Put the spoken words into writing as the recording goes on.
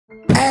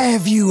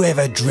Have you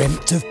ever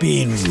dreamt of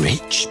being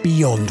rich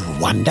beyond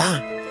wonder?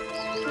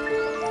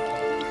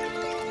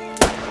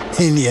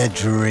 In your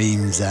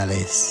dreams,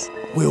 Alice.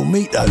 We'll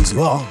meet those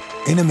who are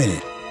in a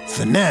minute.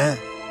 For now,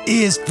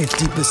 here's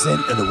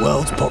 50% of the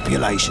world's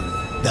population,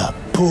 the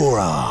poor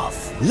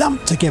half.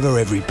 Lump together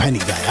every penny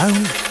they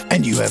own,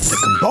 and you have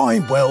the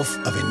combined wealth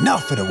of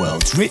enough of the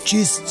world's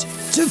richest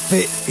to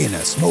fit in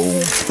a small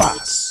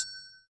bus.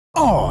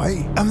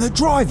 I am the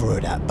driver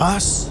of that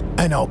bus,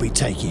 and I'll be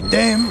taking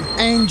them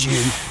and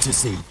you to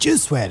see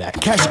just where that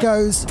cash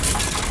goes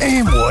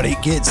and what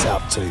it gets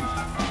up to.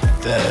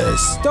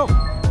 First stop,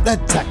 the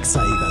tax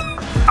haven.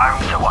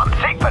 Home to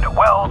 1/6 of the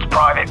world's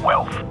private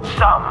wealth.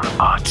 Some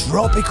are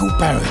Tropical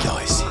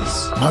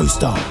paradises.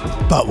 Most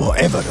aren't, but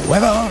whatever the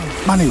weather,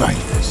 money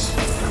reigns.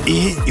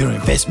 Here, your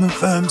investment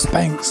firms,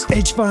 banks,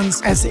 hedge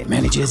funds, asset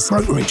managers,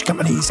 brokerage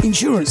companies,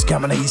 insurance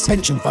companies,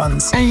 pension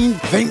funds, and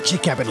venture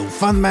capital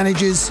fund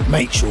managers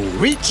make sure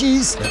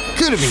riches that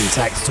could have been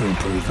taxed to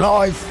improve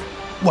life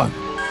won't.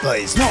 But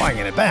it's not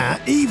hanging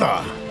about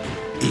either.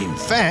 In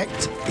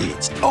fact,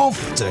 it's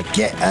off to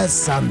get a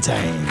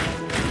suntan.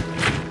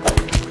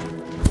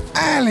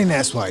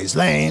 Alicia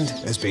land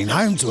has been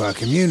home to our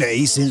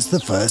community since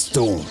the first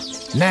storm.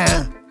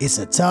 Now, it's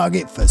a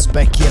target for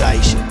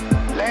speculation.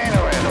 land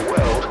around the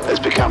world has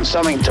become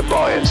something to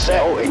buy and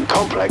sell in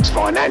complex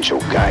financial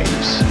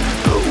games.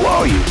 But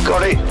while you've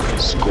got it,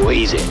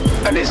 squeeze it.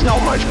 And there's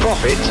not much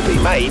profit to be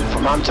made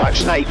from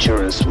untouched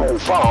nature and small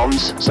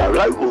farms, so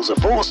locals are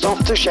forced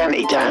off to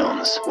shanty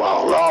towns,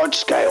 while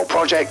large-scale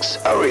projects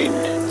are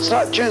in,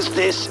 such as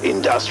this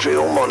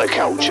industrial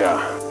monoculture.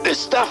 The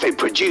stuff it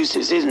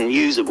produces isn't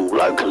usable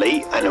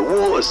locally, and the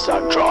water's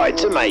sucked dry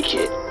to make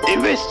it.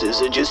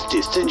 Investors are just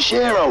distant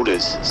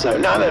shareholders, so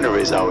none of the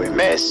resulting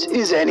mess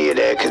is any of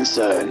their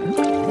concern.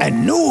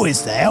 And nor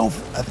is the health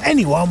of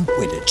anyone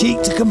with the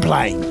cheek to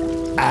complain.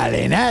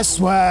 Alan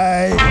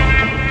Asway.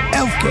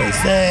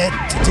 Healthcare's there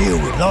to deal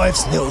with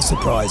life's little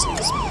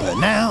surprises. But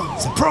now,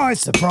 surprise,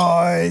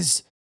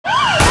 surprise,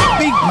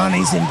 big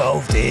money's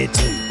involved here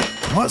too.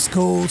 What's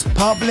called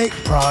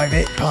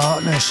public-private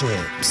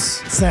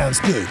partnerships. Sounds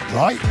good,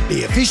 right?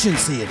 The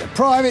efficiency of the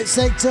private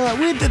sector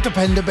with the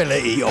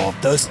dependability of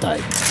the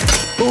state.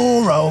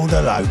 Poor old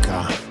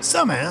Aloka.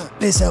 Somehow,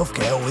 this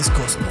healthcare always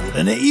costs more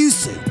than it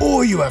used to.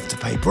 Or you have to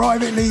pay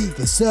privately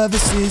for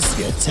services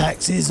your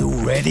taxes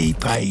already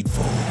paid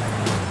for.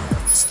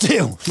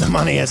 Still, the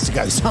money has to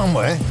go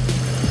somewhere.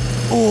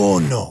 Or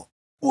not.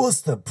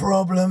 What's the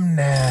problem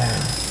now?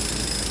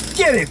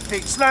 Get it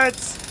fixed,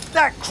 lads!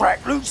 That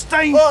crack loot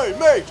stain! Hey,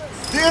 mate!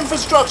 The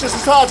infrastructure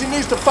society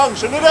needs to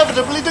function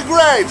inevitably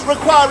degrades,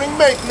 requiring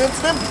maintenance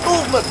and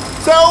improvement.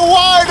 So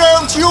why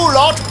don't you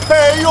lot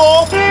pay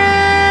your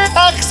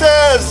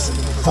taxes?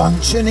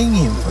 Functioning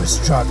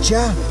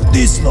infrastructure?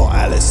 This lot,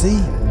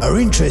 Alicia, are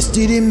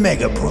interested in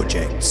mega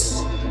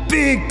projects.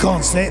 Big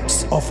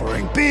concepts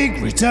offering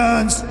big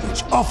returns,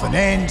 which often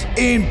end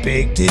in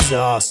big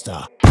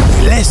disaster.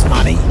 With less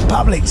money,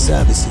 public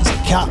services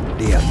are cut,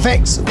 the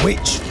effects of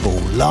which fall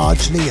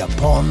largely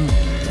upon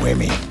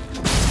women.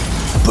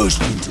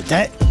 Pushed into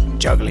debt,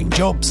 juggling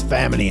jobs,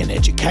 family and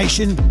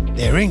education,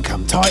 their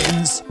income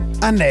tightens,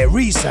 and they're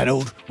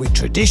resaddled with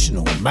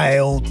traditional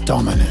male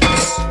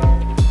dominance.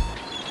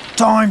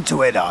 Time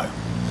to head home.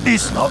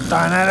 This lot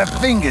don't have the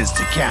fingers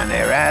to count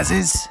their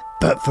houses,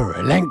 but for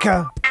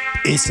Alenka,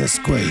 it's a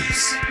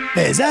squeeze.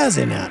 There's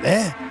housing out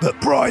there, but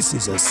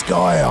prices are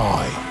sky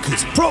high,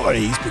 because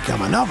property's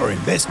become another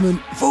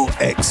investment for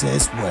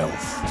excess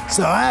wealth.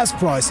 So house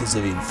prices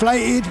have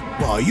inflated,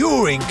 while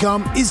your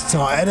income is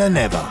tighter than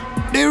ever.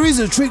 There is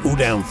a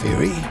trickle-down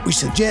theory, which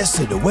suggests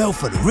that the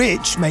wealth of the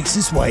rich makes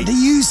its way to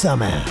you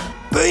somehow.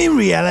 But in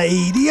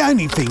reality, the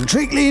only thing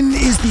trickling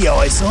is the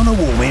ice on a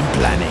warming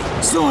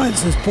planet.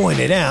 Science has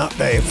pointed out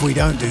that if we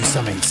don't do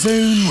something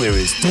soon, we're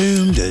as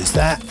doomed as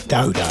that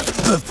dodo.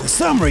 But for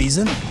some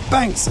reason,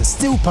 banks are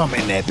still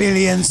pumping their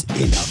billions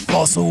into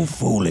fossil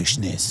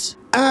foolishness.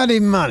 How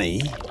did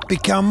money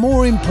become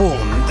more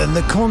important than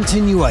the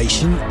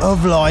continuation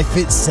of life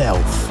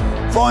itself?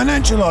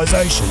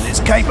 Financialisation is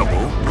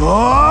capable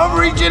of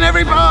reaching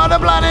every part of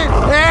the planet,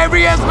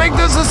 every aspect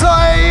of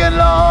society and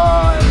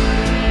life.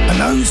 And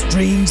those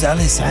dreams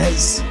Alice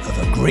has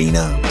of a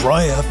greener,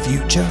 brighter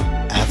future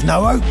have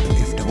no hope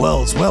if the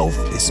world's wealth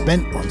is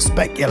spent on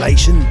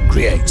speculation,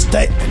 creates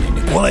debt and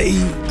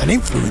inequality, and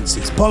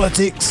influences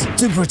politics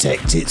to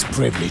protect its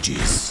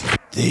privileges.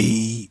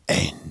 The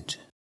end.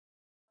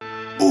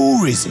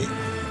 Or is it?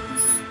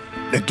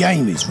 The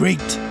game is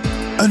rigged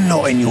and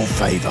not in your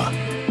favour,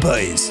 but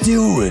it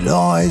still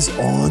relies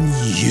on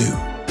you.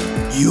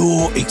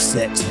 Your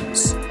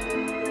acceptance,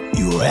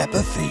 your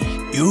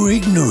apathy, your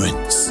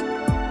ignorance.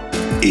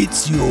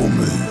 It's your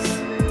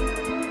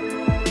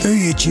move. Who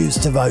you choose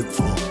to vote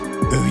for,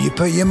 who you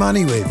put your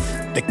money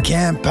with, the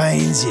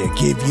campaigns you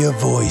give your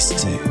voice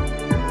to.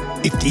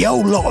 If the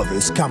whole lot of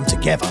us come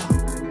together,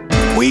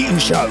 we can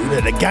show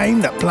that a game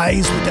that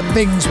plays with the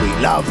things we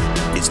love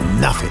is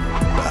nothing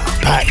but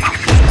a pack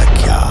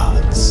of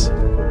cards.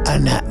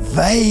 And that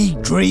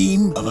vague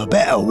dream of a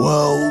better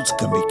world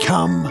can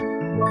become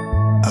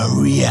a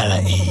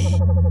reality.